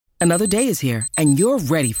Another day is here, and you're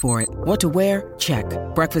ready for it. What to wear? Check.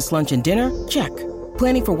 Breakfast, lunch, and dinner? Check.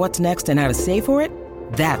 Planning for what's next and how to save for it?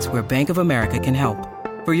 That's where Bank of America can help.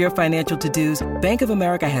 For your financial to-dos, Bank of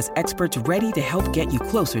America has experts ready to help get you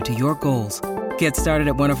closer to your goals. Get started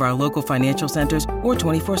at one of our local financial centers or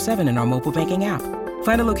 24/7 in our mobile banking app.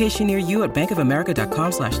 Find a location near you at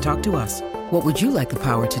bankofamerica.com/talktous. What would you like the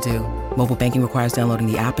power to do? Mobile banking requires downloading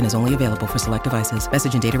the app and is only available for select devices.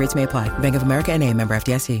 Message and data rates may apply. Bank of America N.A., member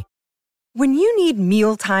FDIC. When you need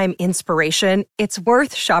mealtime inspiration, it's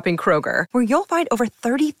worth shopping Kroger, where you'll find over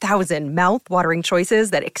 30,000 mouth-watering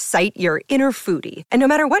choices that excite your inner foodie. And no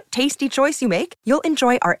matter what tasty choice you make, you'll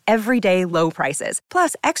enjoy our everyday low prices,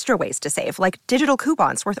 plus extra ways to save, like digital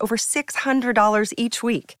coupons worth over $600 each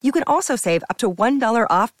week. You can also save up to $1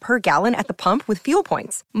 off per gallon at the pump with fuel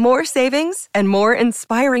points. More savings and more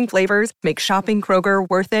inspiring flavors make shopping Kroger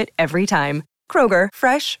worth it every time. Kroger,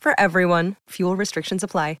 fresh for everyone. Fuel restrictions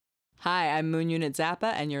apply. Hi, I'm Moon Unit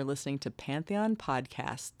Zappa, and you're listening to Pantheon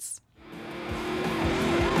Podcasts.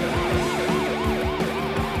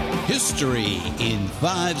 History in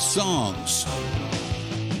 5 Songs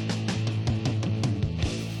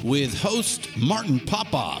with host Martin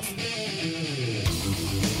Popoff.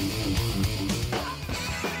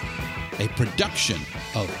 A production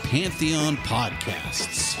of Pantheon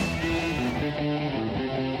Podcasts.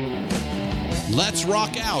 Let's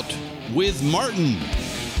rock out with Martin.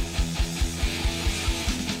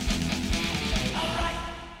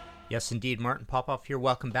 Yes, indeed. Martin Popoff here.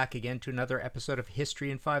 Welcome back again to another episode of History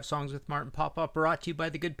in 5 Songs with Martin Popoff, brought to you by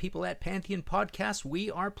the good people at Pantheon Podcasts. We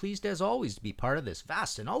are pleased, as always, to be part of this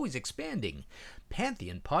vast and always expanding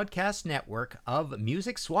Pantheon Podcast network of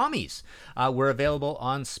music swamis. We're available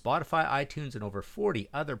on Spotify, iTunes, and over 40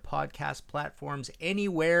 other podcast platforms,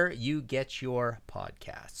 anywhere you get your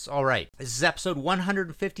podcasts. All right, this is episode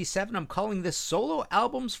 157. I'm calling this Solo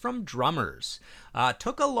Albums from Drummers.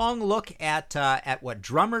 Took a long look at what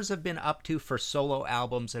drummers have been up to for solo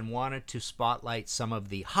albums and wanted to spotlight some of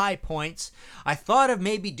the high points. I thought of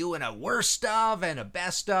maybe doing a worst of and a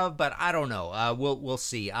best of, but I don't know. We'll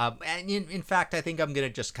see. And in fact, I think I'm going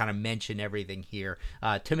to just kind of mention everything here.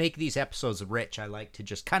 To make these episodes rich, I like to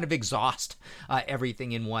just kind of exhaust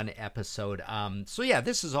everything in one episode. So yeah,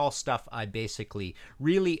 this is all stuff I basically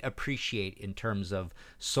really appreciate in terms of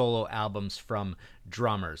solo albums from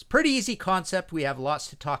drummers. Pretty easy concept. We have lots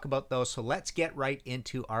to talk about though, so let's get right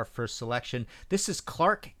into our first selection. This is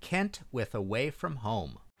Clark Kent with Away From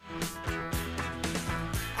Home.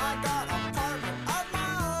 I got an apartment of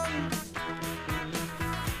my own.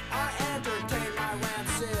 I entertain my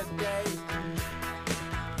rancid day,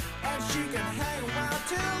 and she can hang around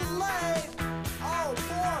till late. Oh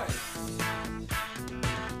boy.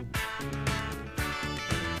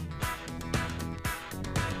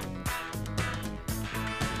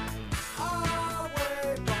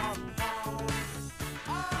 Away from home.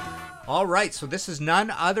 All right, so this is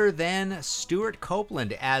none other than Stuart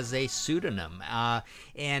Copeland as a pseudonym.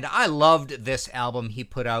 And I loved this album he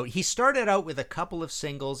put out. He started out with a couple of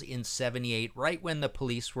singles in 78, right when the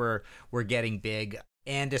Police were getting big.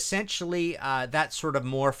 And essentially, that sort of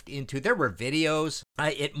morphed into, there were videos.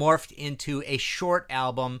 It morphed into a short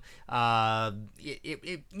album. Some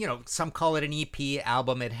call it an EP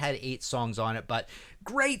album. It had 8 songs on it, but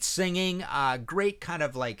great singing, great kind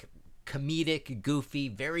of like comedic, goofy,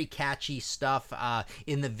 very catchy stuff.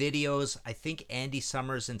 In the videos, I think Andy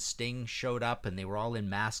Summers and Sting showed up and they were all in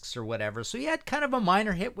masks or whatever. So he had kind of a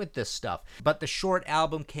minor hit with this stuff. But the short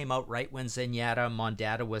album came out right when Zenyatta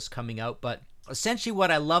Mondatta was coming out. But essentially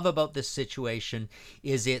what I love about this situation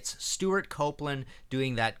is it's Stuart Copeland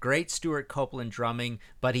doing that great Stuart Copeland drumming,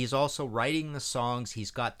 but he's also writing the songs.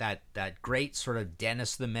 He's got that great sort of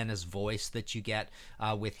Dennis the Menace voice that you get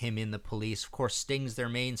with him in the Police. Of course, Sting's their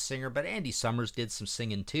main singer, but Andy Summers did some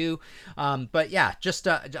singing too. But yeah, just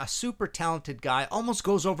a super talented guy. Almost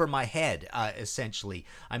goes over my head, essentially.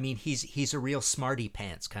 I mean, he's a real smarty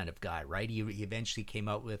pants kind of guy, right? He eventually came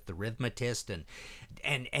out with The Rhythmatist,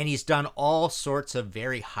 and he's done all sorts of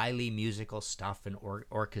very highly musical stuff and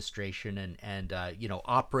orchestration and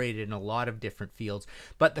operated in a lot of different fields.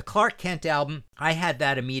 But the Clark Kent album, I had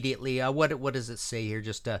that immediately. What does it say here?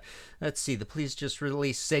 Just let's see. The Police just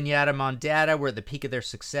released Zenyatta Mondatta. Were at the peak of their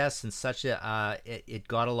success, and it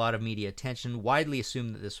got a lot of media attention. Widely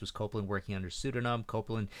assumed that this was Copeland working under pseudonym.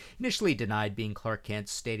 Copeland initially denied being Clark Kent,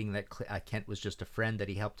 stating that Kent was just a friend that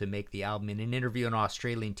he helped to make the album. In an interview on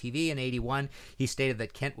Australian TV in '81, he stated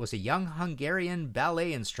that Kent was a young Hungarian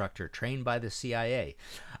ballet instructor trained by the CIA.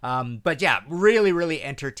 But yeah, really, really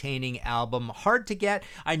entertaining album. Hard to get.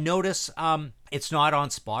 I notice It's not on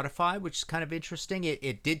Spotify, which is kind of interesting.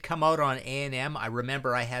 It did come out on A&M. I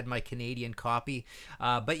remember I had my Canadian copy.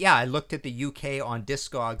 But yeah, I looked at the UK on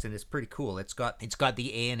Discogs, and it's pretty cool. It's got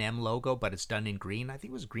the A&M logo, but it's done in green. I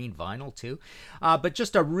think it was green vinyl too. But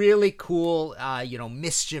just a really cool,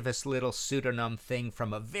 mischievous little pseudonym thing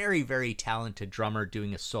from a very, very talented drummer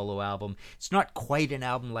doing a solo album. It's not quite an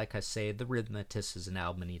album, like I say. The Rhythmatist is an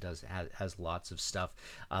album, and he has lots of stuff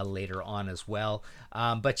later on as well.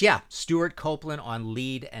 But yeah, Stuart Copeland on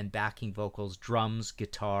lead and backing vocals, drums,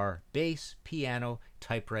 guitar, bass, piano,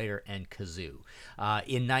 typewriter, and kazoo.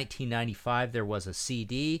 In 1995, there was a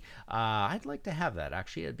CD. I'd like to have that,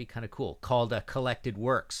 actually. It'd be kind of cool, called Collected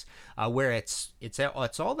Works, where it's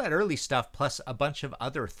all that early stuff plus a bunch of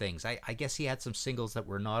other things. I guess he had some singles that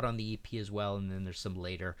were not on the EP as well, and then there's some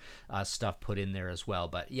later stuff put in there as well.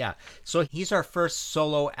 But yeah, so he's our first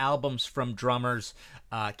solo albums from drummers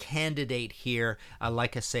candidate here.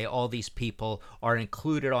 Like I say, all these people are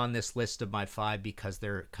included on this list of my 5 because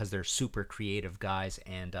they're super creative guys,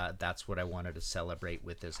 and that's what I wanted to celebrate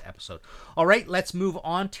with this episode. All right, let's move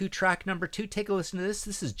on to track number 2. Take a listen to this.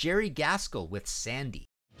 This is Jerry Gaskill with Sandy.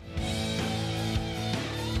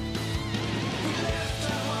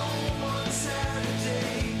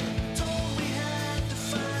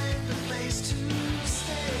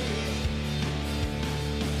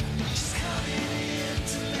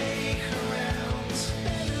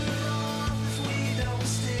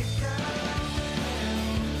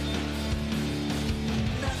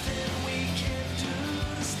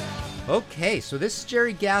 Okay, so this is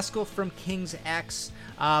Jerry Gaskill from King's X.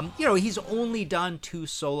 He's only done 2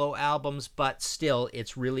 solo albums, but still,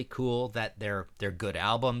 it's really cool that they're good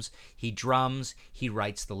albums. He drums, he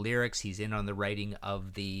writes the lyrics, he's in on the writing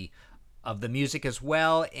of the music as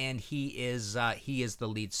well, and he is the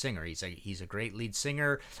lead singer. He's a great lead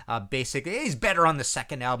singer. Basically, he's better on the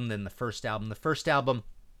second album than the first album. The first album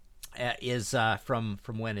is from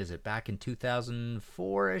when is it? Back in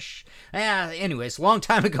 2004-ish? Anyways, long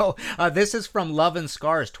time ago. This is from Love and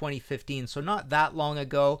Scars 2015, so not that long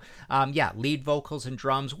ago. Lead vocals and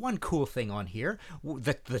drums. One cool thing on here,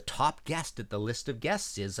 the top guest at the list of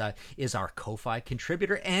guests is our Ko-Fi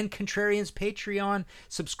contributor and Contrarian's Patreon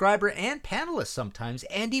subscriber and panelist sometimes,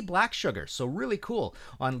 Andy Blacksugar. So really cool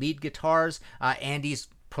on lead guitars. Andy's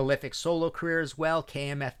prolific solo career as well,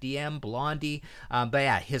 KMFDM, Blondie. But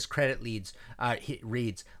yeah, his credit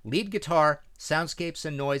reads lead guitar, soundscapes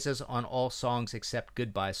and noises on all songs except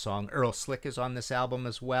Goodbye Song. Earl Slick is on this album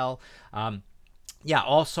as well.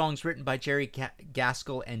 All songs written by Jerry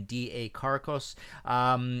Gaskill and D.A. Carcos.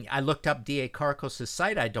 I looked up D.A. Carcos'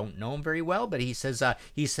 site. I don't know him very well, but he says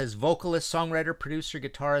vocalist, songwriter, producer,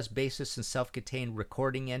 guitarist, bassist, and self-contained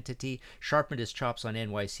recording entity. Sharpened his chops on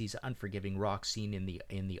NYC's unforgiving rock scene in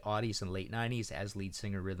the aughties and late 90s as lead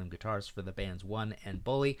singer, rhythm guitarist for the bands One and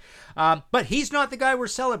Bully. But he's not the guy we're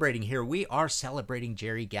celebrating here. We are celebrating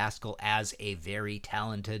Jerry Gaskill as a very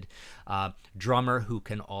talented drummer who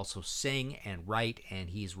can also sing and write, and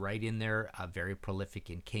he's right in there, very prolific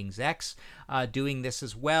in King's X, doing this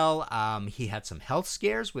as well. He had some health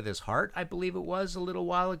scares with his heart, I believe it was, a little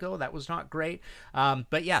while ago. That was not great.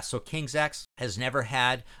 But yeah, so King's X has never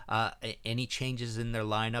had any changes in their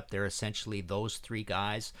lineup. They're essentially those 3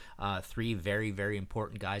 guys, 3 very, very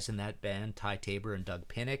important guys in that band, Ty Tabor and Doug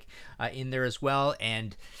Pinnick in there as well.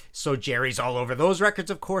 And so Jerry's all over those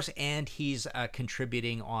records, of course, and he's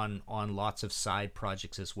contributing on lots of side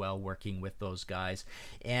projects as well, working with those guys.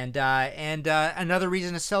 And another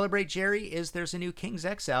reason to celebrate Jerry is there's a new King's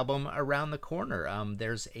X album around the corner.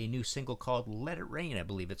 There's a new single called Let It Rain, I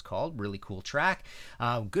believe it's called. Really cool track.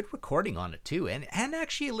 Good recording on it too, and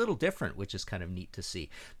actually a little different, which is kind of neat to see.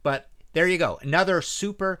 But there you go. Another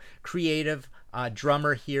super creative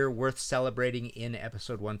drummer here worth celebrating in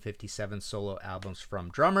episode 157, Solo Albums from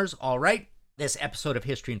Drummers. All right. This episode of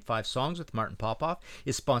History in 5 Songs with Martin Popoff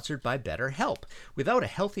is sponsored by BetterHelp. Without a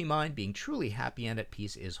healthy mind, being truly happy and at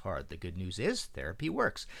peace is hard. The good news is therapy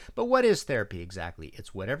works. But what is therapy exactly?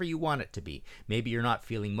 It's whatever you want it to be. Maybe you're not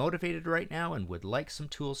feeling motivated right now and would like some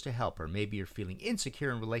tools to help, or maybe you're feeling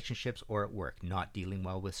insecure in relationships or at work, not dealing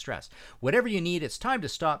well with stress. Whatever you need, it's time to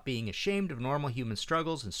stop being ashamed of normal human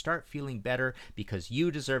struggles and start feeling better, because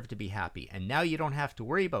you deserve to be happy. And now you don't have to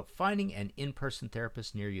worry about finding an in-person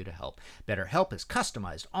therapist near you to help. BetterHelp is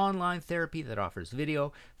customized online therapy that offers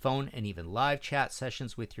video, phone, and even live chat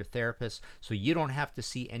sessions with your therapist, so you don't have to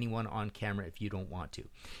see anyone on camera if you don't want to.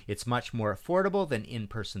 It's much more affordable than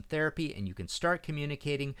in-person therapy, and you can start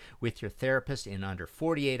communicating with your therapist in under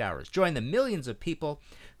 48 hours. Join the millions of people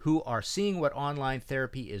who are seeing what online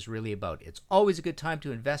therapy is really about. It's always a good time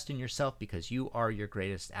to invest in yourself because you are your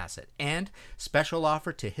greatest asset. And special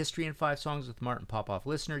offer to History in 5 Songs with Martin Popoff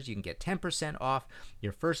listeners, you can get 10% off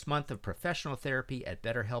your first month of professional therapy at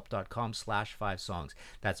betterhelp.com/5songs.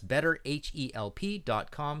 That's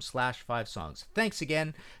betterhelp.com/5songs. Thanks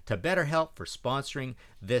again to BetterHelp for sponsoring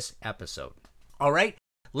this episode. All right,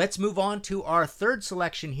 let's move on to our third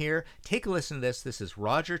selection here. Take a listen to this. This is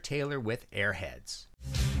Roger Taylor with Airheads.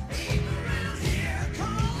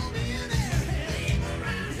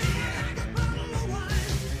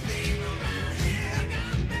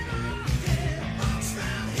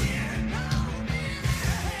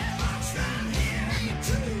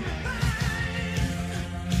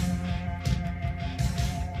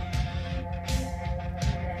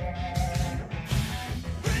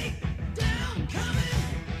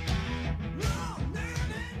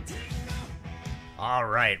 All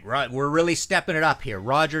right, we're really stepping it up here.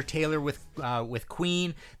 Roger Taylor with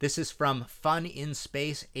Queen. This is from Fun in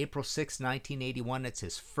Space, April 6, 1981. It's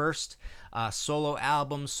his first solo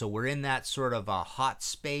album, so we're in that sort of hot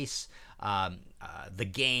space, the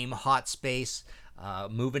game, hot space,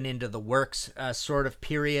 moving into the works sort of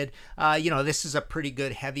period. This is a pretty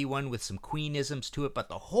good heavy one with some Queen-isms to it, but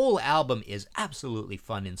the whole album is absolutely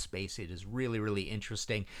fun in space. It is really, really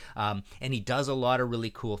interesting, and he does a lot of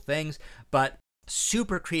really cool things, but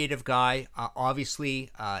super creative guy. Obviously,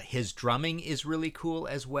 his drumming is really cool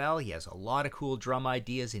as well. He has a lot of cool drum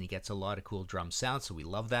ideas, and he gets a lot of cool drum sounds, so we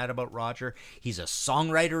love that about Roger. He's a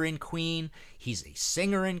songwriter in Queen. He's a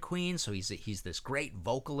singer in Queen, so he's this great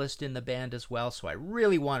vocalist in the band as well, so I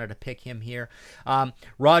really wanted to pick him here.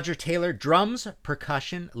 Roger Taylor, drums,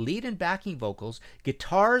 percussion, lead and backing vocals,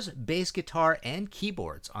 guitars, bass guitar, and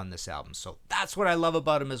keyboards on this album, so that's what I love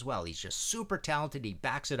about him as well. He's just super talented. He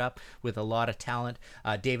backs it up with a lot of talent.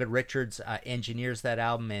 David Richards engineers that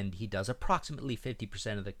album, and he does approximately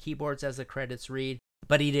 50% of the keyboards as the credits read.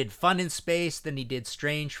 But he did Fun in Space, then he did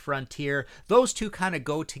Strange Frontier. Those two kind of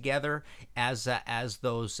go together as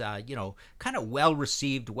those, kind of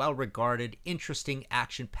well-received, well-regarded, interesting,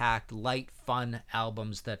 action-packed, light, fun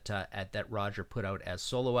albums that Roger put out as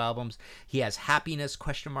solo albums. He has Happiness, ?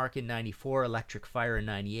 In 94, Electric Fire in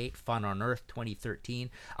 98, Fun on Earth 2013,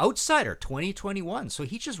 Outsider 2021. So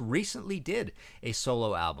he just recently did a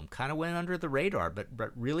solo album. Kind of went under the radar, but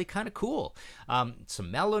really kind of cool. Some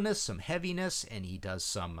mellowness, some heaviness, and he does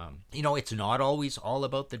some, it's not always all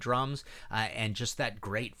about the drums, and just that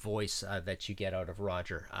great voice that you get out of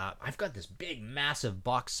Roger. I've got this big, massive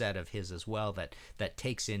box set of his as well that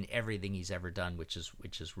takes in everything he's ever done, which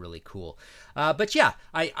is really cool. But yeah,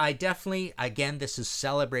 I definitely, again, this is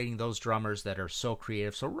celebrating those drummers that are so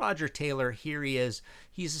creative. So Roger Taylor, here he is.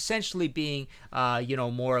 He's essentially being,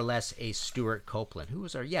 more or less a Stuart Copeland. Who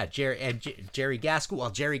was Jerry Gaskell.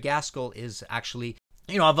 Well, Jerry Gaskell is actually,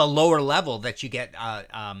 of a lower level that you get.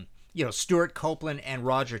 Stuart Copeland and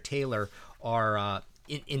Roger Taylor are,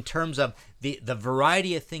 in terms of the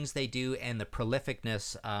variety of things they do and the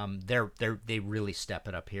prolificness, they really step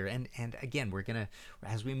it up here. And again, we're gonna,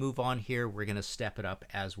 as we move on here, we're gonna step it up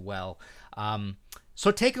as well.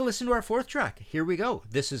 So take a listen to our fourth track. Here we go.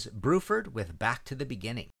 This is Bruford with Back to the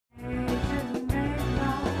Beginning.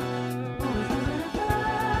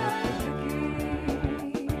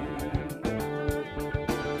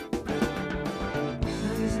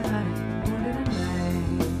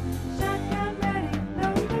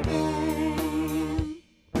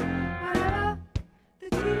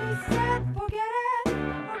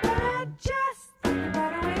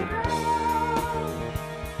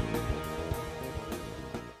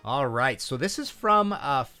 All right, so this is from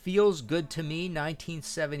Feels Good to Me,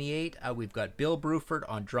 1978. We've got Bill Bruford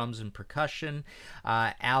on drums and percussion.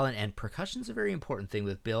 Alan, and percussion's a very important thing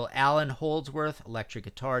with Bill. Alan Holdsworth, electric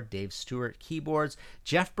guitar. Dave Stewart, keyboards.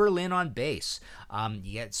 Jeff Berlin on bass.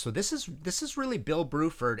 So this is really Bill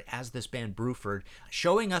Bruford as this band Bruford,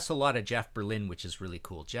 showing us a lot of Jeff Berlin, which is really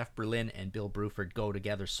cool. Jeff Berlin and Bill Bruford go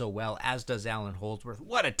together so well, as does Alan Holdsworth.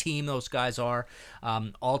 What a team those guys are.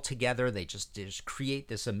 All together, they just create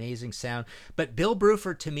this amazing sound. But Bill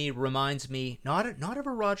Bruford to me reminds me not of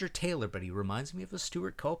a Roger Taylor, but he reminds me of a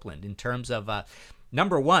Stuart Copeland in terms of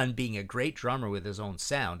number one, being a great drummer with his own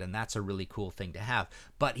sound, and that's a really cool thing to have.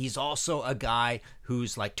 But he's also a guy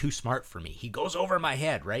who's like too smart for me. He goes over my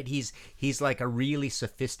head, right? He's like a really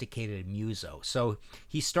sophisticated muso. So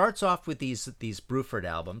he starts off with these Bruford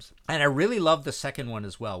albums, and I really love the second one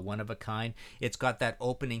as well, One of a Kind. It's got that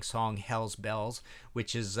opening song, Hell's Bells,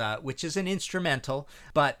 which is an instrumental.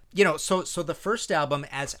 But so the first album,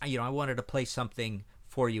 as I wanted to play something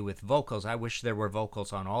for you with vocals. I wish there were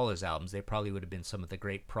vocals on all his albums. They probably would have been some of the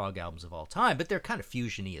great prog albums of all time, but they're kind of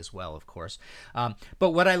fusion-y as well, of course. But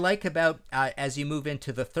what I like about, as you move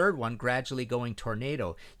into the third one, Gradually Going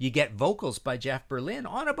Tornado, you get vocals by Jeff Berlin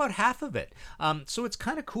on about half of it. So it's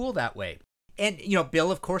kind of cool that way. And,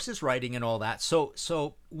 Bill, of course, is writing and all that.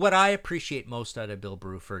 So what I appreciate most out of Bill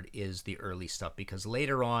Bruford is the early stuff, because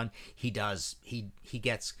later on he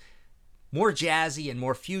gets more jazzy and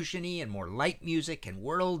more fusion-y and more light music and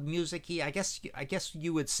world music-y. I guess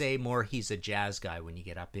you would say more he's a jazz guy when you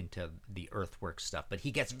get up into the earthwork stuff. But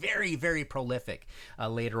he gets very, very prolific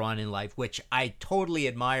later on in life, which I totally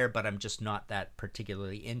admire, but I'm just not that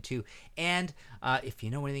particularly into. And if you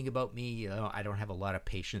know anything about me, I don't have a lot of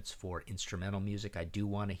patience for instrumental music. I do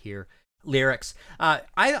want to hear lyrics.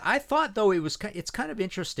 I thought, though, it's kind of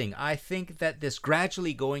interesting. I think that this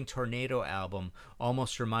Gradually Going Tornado album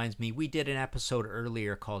almost reminds me, we did an episode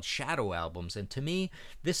earlier called Shadow Albums, and to me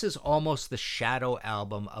this is almost the shadow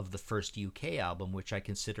album of the first UK album, which I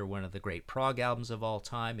consider one of the great prog albums of all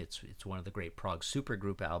time. It's one of the great prog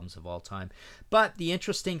supergroup albums of all time. But the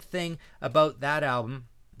interesting thing about that album,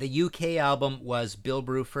 the UK album, was Bill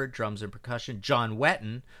Bruford, drums and percussion, John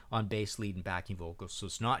Wetton on bass, lead, and backing vocals, so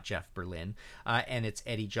it's not Jeff Berlin, and it's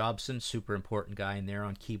Eddie Jobson, super important guy in there,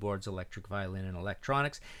 on keyboards, electric violin, and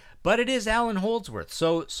electronics. But it is Alan Holdsworth,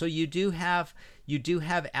 so you do have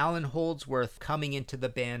Alan Holdsworth coming into the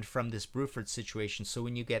band from this Bruford situation. So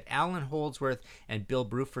when you get Alan Holdsworth and Bill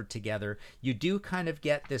Bruford together, you do kind of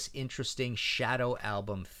get this interesting shadow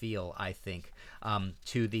album feel, I think,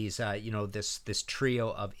 to these this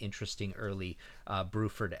trio of interesting early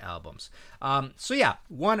Bruford albums. So yeah,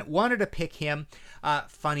 wanted to pick him.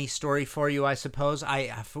 Funny story for you, I suppose.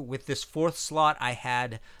 With this fourth slot,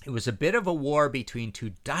 it was a bit of a war between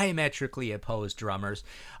two diametrically opposed drummers,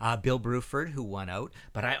 Bill Bruford, who won out,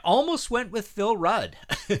 but I almost went with Phil Rudd.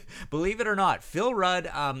 Believe it or not, Phil Rudd,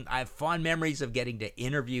 I have fond memories of getting to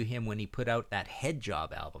interview him when he put out that Head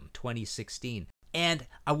Job album, 2016. And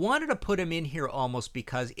I wanted to put him in here almost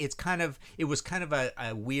because it was kind of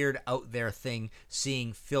a weird out there thing,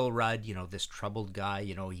 seeing Phil Rudd, this troubled guy,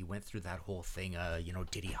 he went through that whole thing,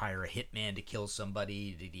 did he hire a hitman to kill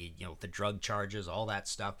somebody? Did he, the drug charges, all that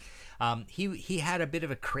stuff. He had a bit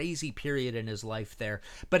of a crazy period in his life there,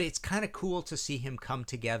 but it's kind of cool to see him come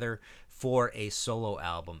together for a solo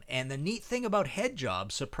album. And the neat thing about Head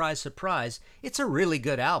Job, surprise, surprise, it's a really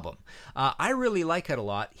good album. I really like it a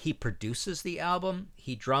lot. He produces the album,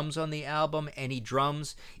 he drums on the album, and he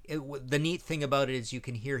drums. The neat thing about it is you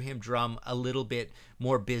can hear him drum a little bit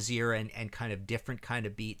more busier and kind of different kind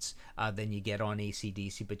of beats than you get on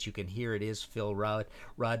AC/DC, but you can hear it is Phil Rudd.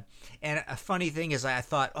 And a funny thing is, I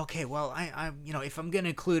thought, okay, well, I if I'm going to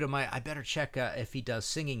include him, I better check if he does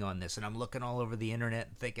singing on this. And I'm looking all over the internet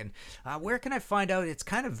and thinking, where can I find out? It's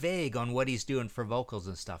kind of vague on what he's doing for vocals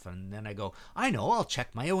and stuff. And then I go, I know, I'll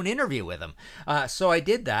check my own interview with him. So I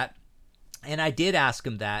did that. And I did ask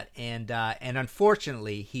him that, and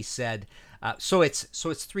unfortunately, he said, so it's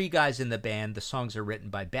three guys in the band. The songs are written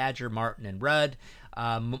by Badger, Martin, and Rudd,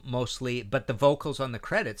 mostly, but the vocals on the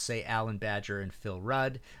credits say Alan Badger and Phil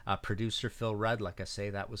Rudd, producer Phil Rudd. Like I say,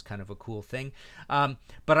 that was kind of a cool thing.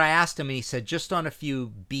 But I asked him, and he said, just on a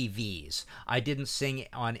few BVs. I didn't sing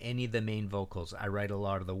on any of the main vocals. I write a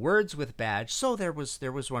lot of the words with Badge, so there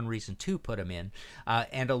was one reason to put him in.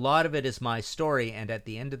 And a lot of it is my story, and at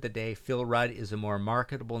the end of the day, Phil Rudd is a more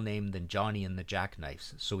marketable name than Johnny and the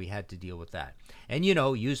Jackknives, so we had to deal with that. And,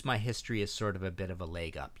 use my history as sort of a bit of a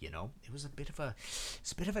leg up, It was a bit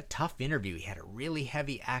of a tough interview. He had a really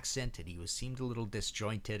heavy accent, and he seemed a little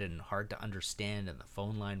disjointed and hard to understand, and the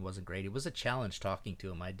phone line wasn't great. It was a challenge talking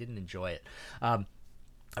to him. I didn't enjoy it.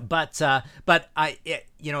 But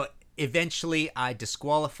eventually I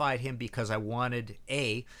disqualified him because I wanted,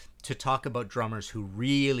 to talk about drummers who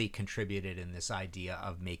really contributed in this idea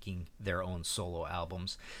of making their own solo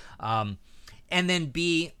albums. And then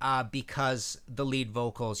B, because the lead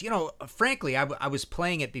vocals, frankly, I was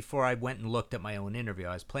playing it before I went and looked at my own interview.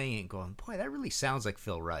 I was playing it and going, boy, that really sounds like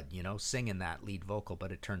Phil Rudd, singing that lead vocal,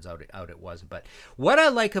 but it turns out it wasn't. But what I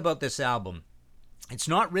like about this album, it's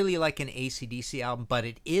not really like an AC/DC album, but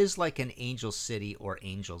it is like an Angel City or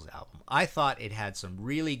Angels album. I thought it had some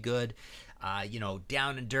really good,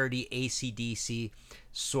 down and dirty AC/DC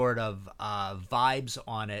sort of vibes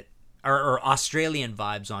on it. or Australian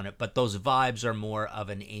vibes on it, but those vibes are more of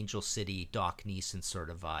an Angel City, Doc Neeson sort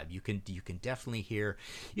of vibe. You can definitely hear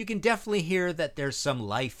that there's some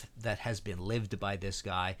life that has been lived by this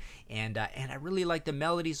guy, and I really like the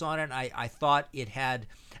melodies on it. I thought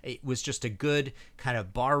it was just a good kind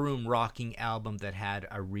of barroom rocking album that had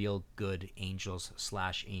a real good Angel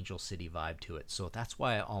City vibe to it. So that's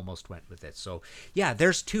why I almost went with it. So yeah,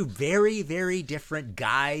 there's two very, very different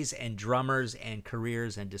guys and drummers and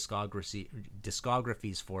careers and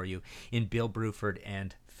discographies for you in Bill Bruford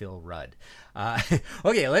and Phil Rudd.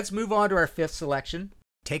 Okay, let's move on to our fifth selection.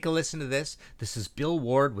 Take a listen to this. This is Bill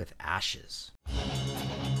Ward with Ashes.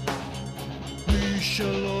 We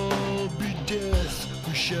shall all be death,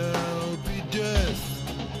 we shall be death.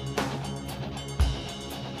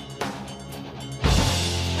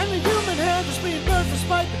 And the human hair that's being burned for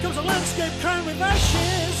spite becomes a landscape crowned with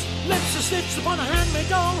ashes. Lips are stitched upon a hand may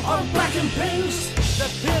go on blackened pins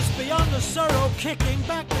that pierce beyond the sorrow, kicking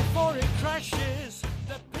back before it crashes.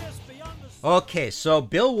 Okay, so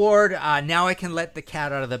Bill Ward, now I can let the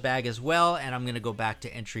cat out of the bag as well, and I'm going to go back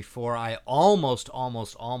to entry 4. I almost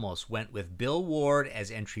went with Bill Ward as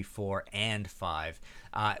entry 4 and 5,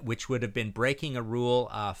 which would have been breaking a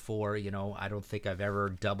rule for, I don't think I've ever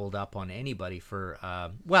doubled up on anybody for,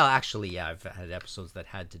 well, actually, yeah, I've had episodes that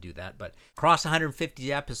had to do that, but across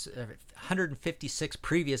 156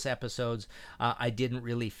 previous episodes, I didn't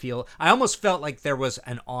really feel, I almost felt like there was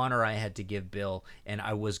an honor I had to give Bill, and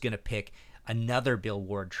I was going to pick another Bill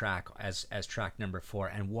Ward track as track number 4.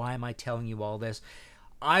 And why am I telling you all this?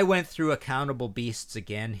 I went through Accountable Beasts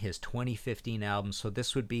again, his 2015 album, so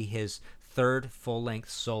this would be his third full-length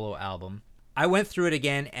solo album. I went through it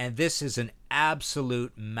again, and this is an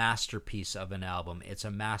absolute masterpiece of an album. It's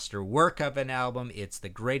a masterwork of an album. It's the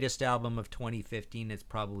greatest album of 2015. It's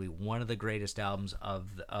probably one of the greatest albums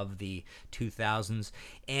of the 2000s.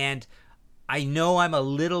 And I know I'm a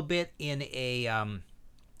little bit in a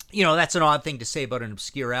that's an odd thing to say about an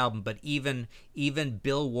obscure album, but even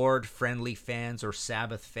Bill Ward friendly fans or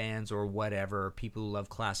Sabbath fans or whatever, or people who love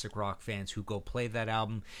classic rock fans who go play that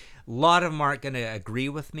album, a lot of them aren't going to agree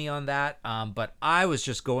with me on that. But I was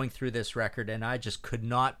just going through this record and I just could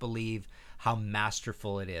not believe how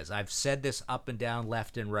masterful it is. I've said this up and down,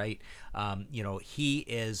 left and right. He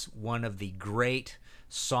is one of the great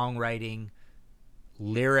songwriting,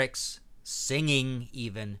 lyrics, singing,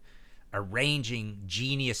 even arranging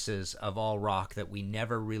geniuses of all rock that we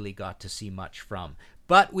never really got to see much from.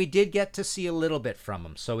 But we did get to see a little bit from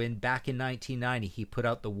him. So back in 1990, he put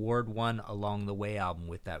out the Ward 1 Along the Way album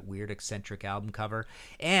with that weird eccentric album cover.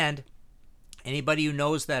 And anybody who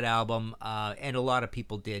knows that album, and a lot of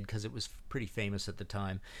people did because it was pretty famous at the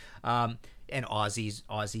time, and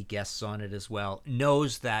Ozzy guests on it as well,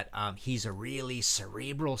 knows that he's a really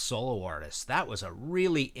cerebral solo artist. That was a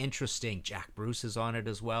really interesting, Jack Bruce is on it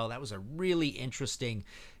as well. That was a really interesting,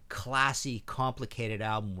 classy, complicated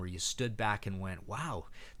album where you stood back and went, wow,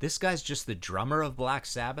 this guy's just the drummer of Black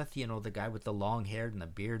Sabbath, the guy with the long hair and the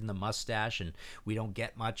beard and the mustache, and we don't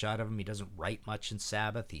get much out of him. He doesn't write much in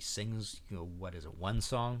Sabbath. He sings, what is it, one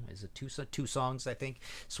song? Is it two songs, I think?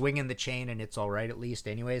 Swinging the Chain and It's All Right, at least,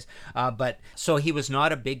 anyways. But so he was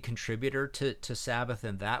not a big contributor to Sabbath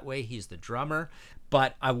in that way. He's the drummer.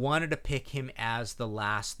 But I wanted to pick him as the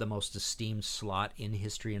most esteemed slot in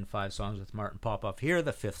History in 5 Songs with Martin Popoff here,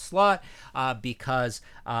 the 5th slot, because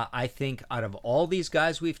I think out of all these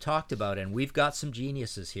guys we've talked about, and we've got some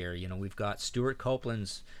geniuses here, we've got Stuart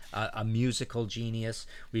Copeland's a musical genius,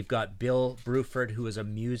 we've got Bill Bruford, who is a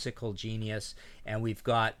musical genius, and we've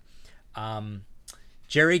got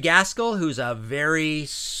Jerry Gaskill, who's a very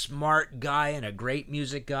smart guy and a great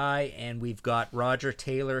music guy, and we've got Roger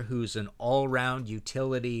Taylor, who's an all-round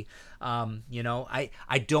utility. I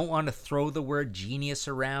don't want to throw the word genius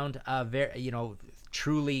around,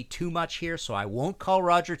 truly too much here, so I won't call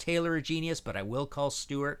Roger Taylor a genius, but I will call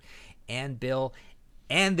Stuart and Bill,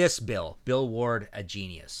 and this Bill Ward, a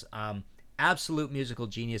genius. Absolute musical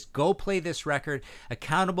genius. Go play this record.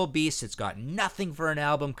 Accountable Beasts. It's got nothing for an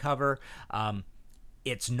album cover.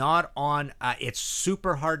 It's not on, it's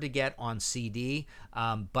super hard to get on CD,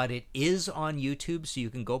 but it is on YouTube, so you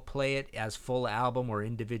can go play it as full album or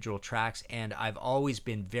individual tracks, and I've always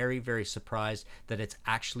been very, very surprised that it's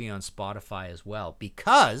actually on Spotify as well,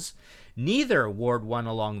 because neither Ward 1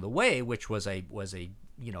 Along the Way, which was a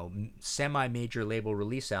semi-major label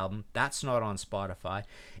release album, that's not on Spotify,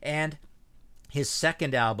 and His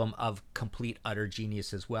second album of complete utter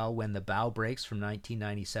genius as well, When the Bow Breaks from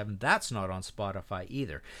 1997, that's not on Spotify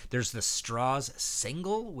either. There's the Straws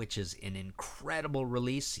single, which is an incredible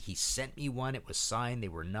release. He sent me one. It was signed. They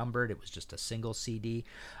were numbered. It was just a single CD.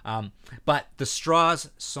 But the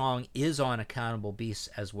Straws song is on Accountable Beasts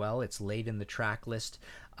as well. It's late in the track list.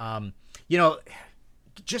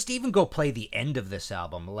 Just even go play the end of this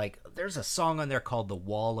album. Like, there's a song on there called The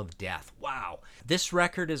Wall of Death. Wow. This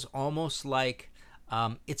record is almost like,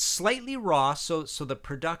 it's slightly raw, so the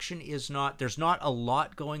production is not, there's not a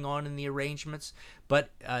lot going on in the arrangements, but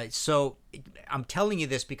so I'm telling you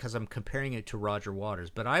this because I'm comparing it to Roger Waters,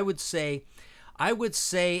 but I would say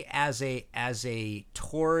as a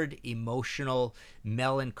torrid, emotional,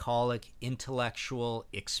 melancholic, intellectual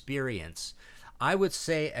experience, I would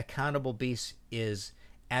say Accountable Beasts is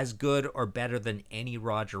as good or better than any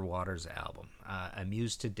Roger Waters album.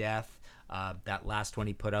 Amused to Death, that last one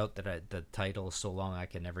he put out, the title is so long I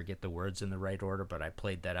can never get the words in the right order, but I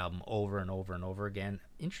played that album over and over and over again.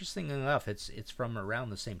 Interesting enough, it's from around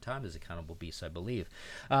the same time as Accountable Beasts, I believe.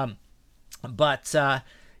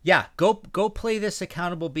 Yeah, go play this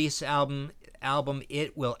Accountable Beasts album.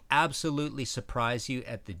 It will absolutely surprise you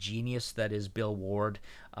at the genius that is Bill Ward,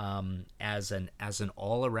 as an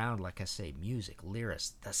all-around, like I say, music,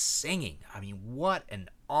 lyrics, the singing. I mean, what an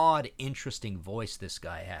odd, interesting voice this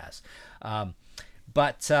guy has.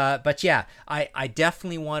 But yeah, I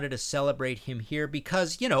definitely wanted to celebrate him here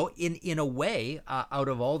because, in a way, out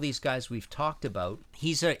of all these guys we've talked about,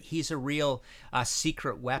 he's a real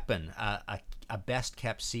secret weapon, a best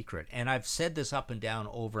kept secret. And I've said this up and down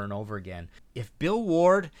over and over again. If Bill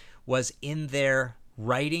Ward was in there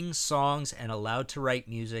writing songs and allowed to write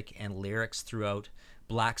music and lyrics throughout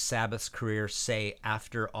Black Sabbath's career, say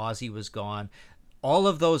after Ozzy was gone, all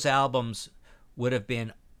of those albums would have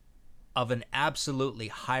been of an absolutely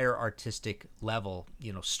higher artistic level,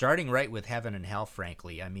 starting right with Heaven and Hell,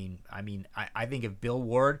 frankly. I think if Bill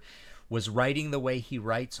Ward was writing the way he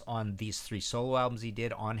writes on these 3 solo albums he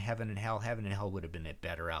did on Heaven and Hell would have been a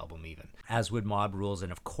better album even, as would Mob Rules,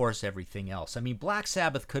 and of course everything else. Black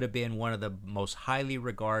Sabbath could have been one of the most highly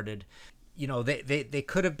regarded, they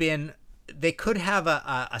could have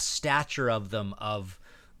a stature of them, of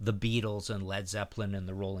the Beatles and Led Zeppelin and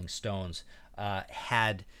the Rolling Stones,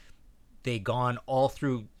 had they gone all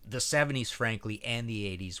through the 70s, frankly, and the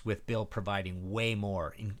 80s, with Bill providing way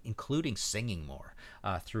more, including singing more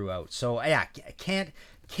throughout. So yeah, can't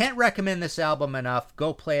recommend this album enough.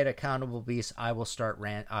 Go play it, Accountable Beasts. I will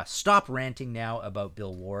stop ranting now about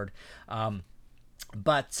Bill Ward.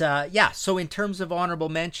 Yeah, so in terms of honorable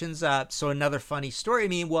mentions, so another funny story.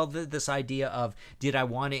 This idea of, did I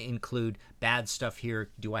want to include bad stuff here?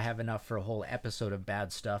 Do I have enough for a whole episode of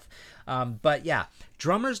bad stuff? But yeah,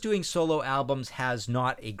 drummers doing solo albums has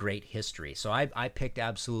not a great history. So I picked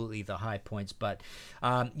absolutely the high points, but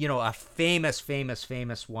a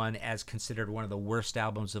famous one, as considered one of the worst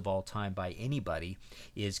albums of all time by anybody,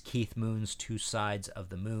 is Keith Moon's Two Sides of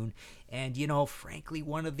the Moon. And, frankly,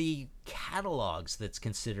 one of the catalogs that's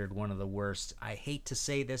considered one of the worst. I hate to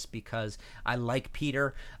say this because I like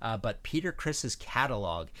Peter, but Peter Criss's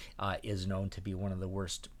catalog is known to be one of the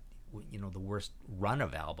worst, the worst run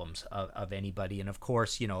of albums of anybody. And, of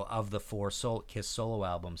course, of the 4 Kiss solo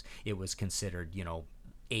albums, it was considered,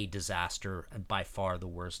 a disaster, and by far the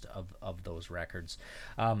worst of those records.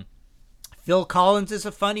 Phil Collins is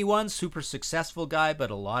a funny one, super successful guy, but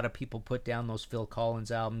a lot of people put down those Phil Collins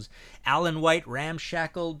albums. Alan White,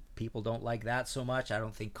 Ramshackled, people don't like that so much. I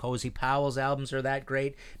don't think Cozy Powell's albums are that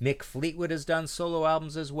great. Mick Fleetwood has done solo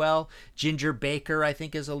albums as well. Ginger Baker, I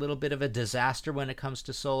think, is a little bit of a disaster when it comes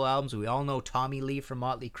to solo albums. We all know Tommy Lee from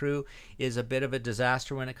Motley Crue is a bit of a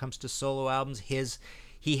disaster when it comes to solo albums.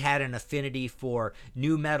 He had an affinity for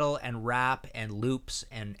nu metal and rap and loops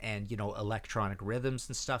and electronic rhythms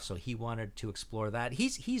and stuff, so he wanted to explore that.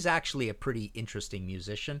 He's actually a pretty interesting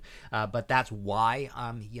musician, but that's why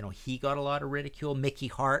he got a lot of ridicule. Mickey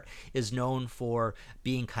Hart is known for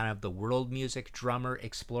being kind of the world music drummer,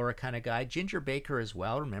 explorer kind of guy. Ginger Baker as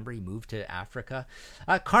well. Remember, he moved to Africa.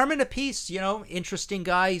 Carmen Appice, interesting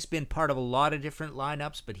guy. He's been part of a lot of different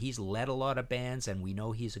lineups, but he's led a lot of bands, and we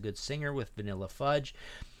know he's a good singer with Vanilla Fudge.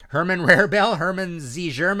 Herman Rarebell, Herman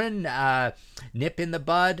Z. German, Nip in the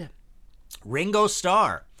Bud. Ringo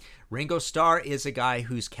Starr. Ringo Starr is a guy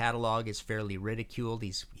whose catalog is fairly ridiculed.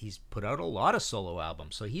 He's put out a lot of solo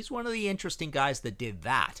albums, so he's one of the interesting guys that did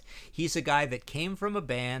that. He's a guy that came from a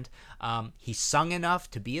band. He sung enough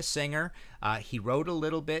to be a singer. He wrote a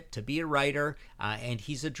little bit to be a writer, and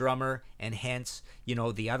he's a drummer, and hence,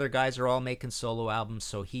 the other guys are all making solo albums,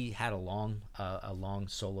 so he had a long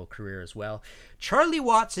solo career as well. Charlie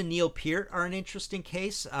Watts and Neil Peart are an interesting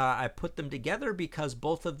case. I put them together because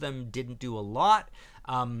both of them didn't do a lot,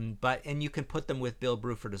 and you can put them with Bill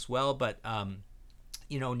Bruford as well, but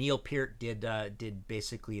Neil Peart did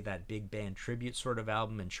basically that big band tribute sort of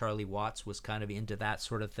album, and Charlie Watts was kind of into that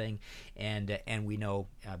sort of thing, and we know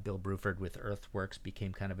Bill Bruford with Earthworks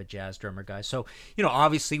became kind of a jazz drummer guy. So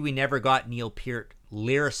obviously we never got Neil Peart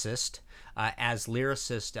lyricist,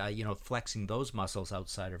 flexing those muscles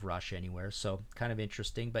outside of Rush anywhere. So kind of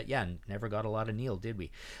interesting, but yeah, never got a lot of Neil, did we?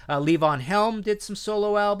 Levon Helm did some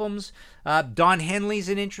solo albums. Don Henley's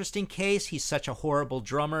an interesting case. He's such a horrible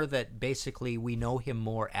drummer that basically we know him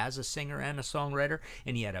more as a singer and a songwriter,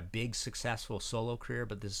 and he had a big successful solo career,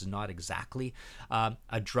 but this is not exactly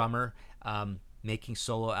a drummer making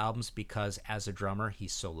solo albums, because as a drummer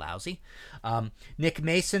he's so lousy. Nick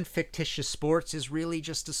Mason, Fictitious Sports, is really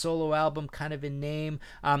just a solo album kind of in name.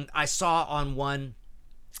 I saw on one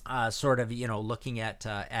looking at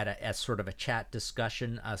sort of a chat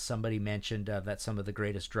discussion, somebody mentioned that some of the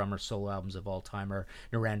greatest drummer solo albums of all time are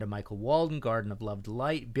Naranda Michael Walden, Garden of Love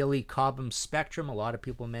Delight, Billy Cobham's Spectrum. A lot of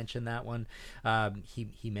people mention that one.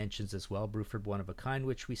 He mentions as well Bruford One of a Kind,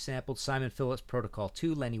 which we sampled, Simon Phillips Protocol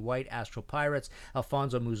 2, Lenny White Astral Pirates,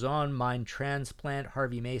 Alfonso Mouzon Mind Transplant,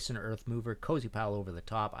 Harvey Mason Earth Mover, Cozy Powell Over the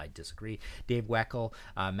Top. I disagree. Dave Weckl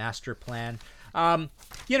Master Plan. A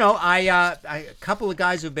couple of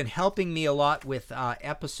guys who've been helping me a lot with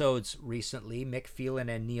episodes recently, Mick Phelan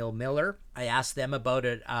and Neil Miller. I asked them about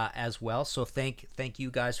it as well, so thank you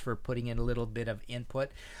guys for putting in a little bit of input.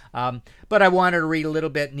 But I wanted to read a little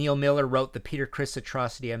bit. Neil Miller wrote the Peter Criss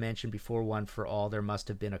atrocity I mentioned before, One for All. There must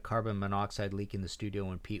have been a carbon monoxide leak in the studio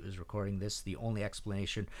when Pete was recording this. The only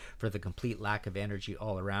explanation for the complete lack of energy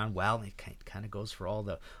all around. Well, it kind of goes for all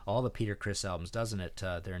the Peter Criss albums, doesn't it,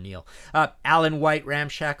 there, Neil? Alan White,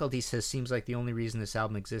 Ramshackled, he says, seems like the only reason this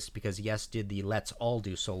album exists because Yes did the Let's All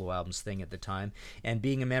Do solo albums thing at the time. And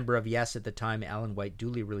being a member of Yes at the time, Alan White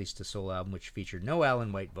duly released a solo album which featured no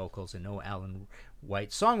Alan White vocals and no Alan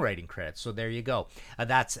White songwriting credits. So there you go.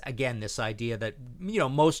 That's, again, this idea that,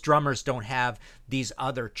 most drummers don't have these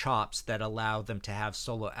other chops that allow them to have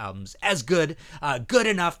solo albums as good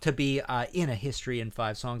enough to be in a History in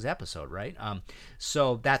 5 Songs episode, right?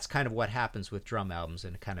 So that's kind of what happens with drum albums,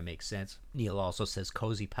 and it kind of makes sense. Neil also says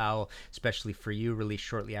Cozy Powell, Especially for You, released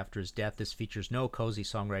shortly after his death. This features no Cozy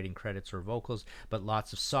songwriting credits or vocals, but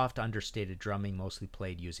lots of soft, understated drumming, mostly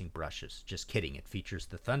played using brushes. Just kidding. It features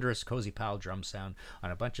the thunderous Cozy Powell drum sound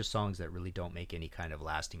on a bunch of songs that really don't make any kind of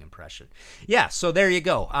lasting impression. Yeah, so there you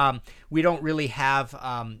go. We don't really have,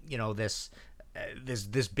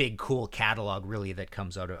 this big cool catalog really that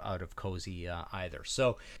comes out of Cozy either.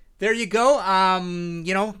 So there you go.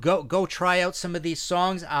 Go try out some of these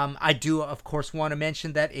songs. I do, of course, want to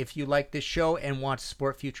mention that if you like this show and want to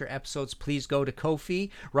support future episodes, please go to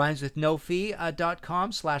Ko-fi,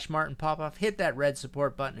 rhymeswithnofee.com/Martin Popoff. Hit that red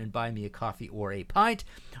support button and buy me a coffee or a pint.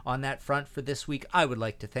 On that front for this week, I would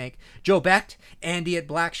like to thank Joe Becht, Andy at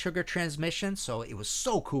Black Sugar Transmission. So it was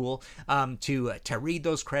so cool to read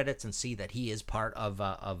those credits and see that he is part of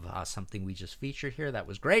something we just featured here. That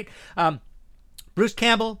was great. Bruce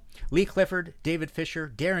Campbell, Lee Clifford, David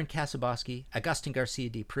Fisher, Darren Kasaboski, Agustin Garcia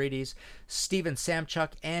de Paredes, Stephen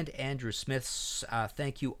Samchuk, and Andrew Smith.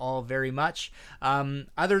 Thank you all very much.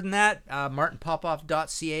 Other than that,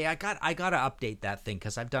 martinpopoff.ca. I got to update that thing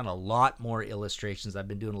because I've done a lot more illustrations. I've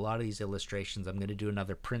been doing a lot of these illustrations. I'm going to do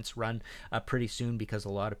another prints run pretty soon because a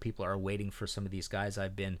lot of people are waiting for some of these guys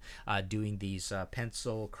I've been doing these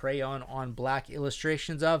pencil crayon on black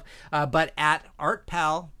illustrations of. But at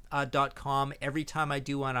artpal.com. Every time I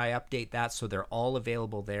do one, I update that, so they're all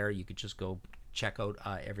available there. You could just go check out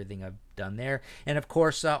everything I've done there. And of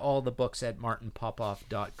course, all the books at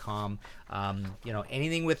martinpopoff.com.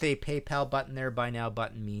 Anything with a PayPal button there, buy now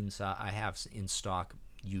button, means I have in stock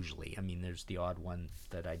usually. I mean, there's the odd one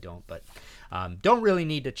that I don't, but don't really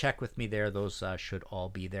need to check with me there. Those should all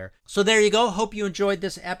be there. So there you go. Hope you enjoyed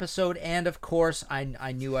this episode. And of course,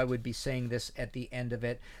 I knew I would be saying this at the end of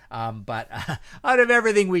it, but out of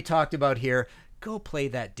everything we talked about here, go play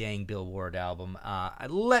that dang Bill Ward album.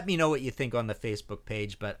 Let me know what you think on the Facebook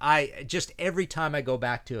page, but I just, every time I go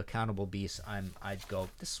back to Accountable Beasts, I'd go,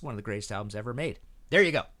 this is one of the greatest albums ever made. There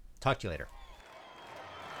you go. Talk to you later.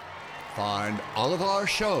 Find all of our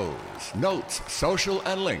shows, notes, social,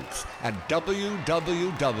 and links at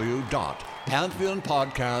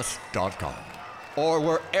www.pantheonpodcast.com or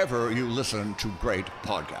wherever you listen to great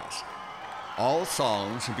podcasts. All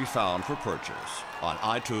songs can be found for purchase on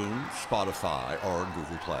iTunes, Spotify, or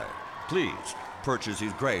Google Play. Please purchase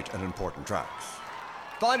these great and important tracks.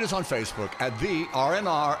 Find us on Facebook at the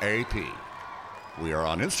RNRAP. We are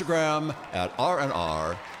on Instagram at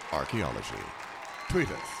RNR Archaeology.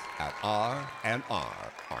 Tweet us at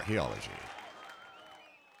RNR Archaeology.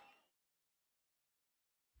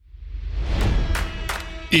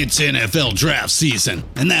 It's NFL draft season,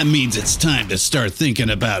 and that means it's time to start thinking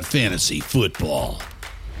about fantasy football.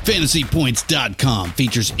 FantasyPoints.com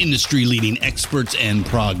features industry-leading experts and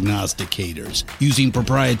prognosticators using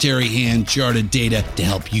proprietary hand-charted data to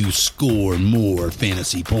help you score more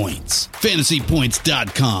fantasy points.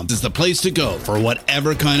 FantasyPoints.com is the place to go for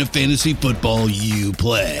whatever kind of fantasy football you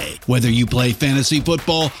play. Whether you play fantasy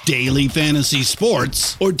football, daily fantasy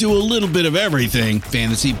sports, or do a little bit of everything,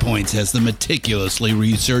 Fantasy Points has the meticulously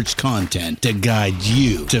researched content to guide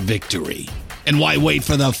you to victory. And why wait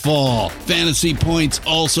for the fall? Fantasy Points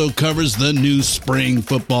also covers the new spring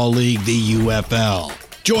football league, the UFL.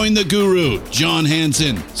 Join the guru, John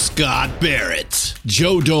Hansen, Scott Barrett,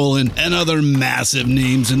 Joe Dolan, and other massive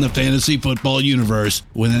names in the fantasy football universe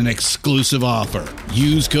with an exclusive offer.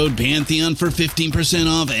 Use code Pantheon for 15%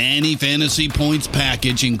 off any Fantasy Points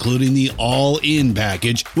package, including the all-in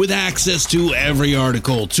package, with access to every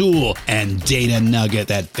article, tool, and data nugget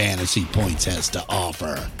that Fantasy Points has to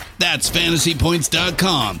offer. That's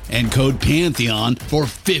FantasyPoints.com and code Pantheon for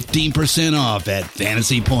 15% off at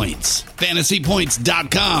Fantasy Points.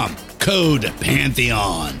 FantasyPoints.com, code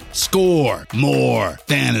Pantheon. Score more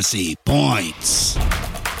fantasy points.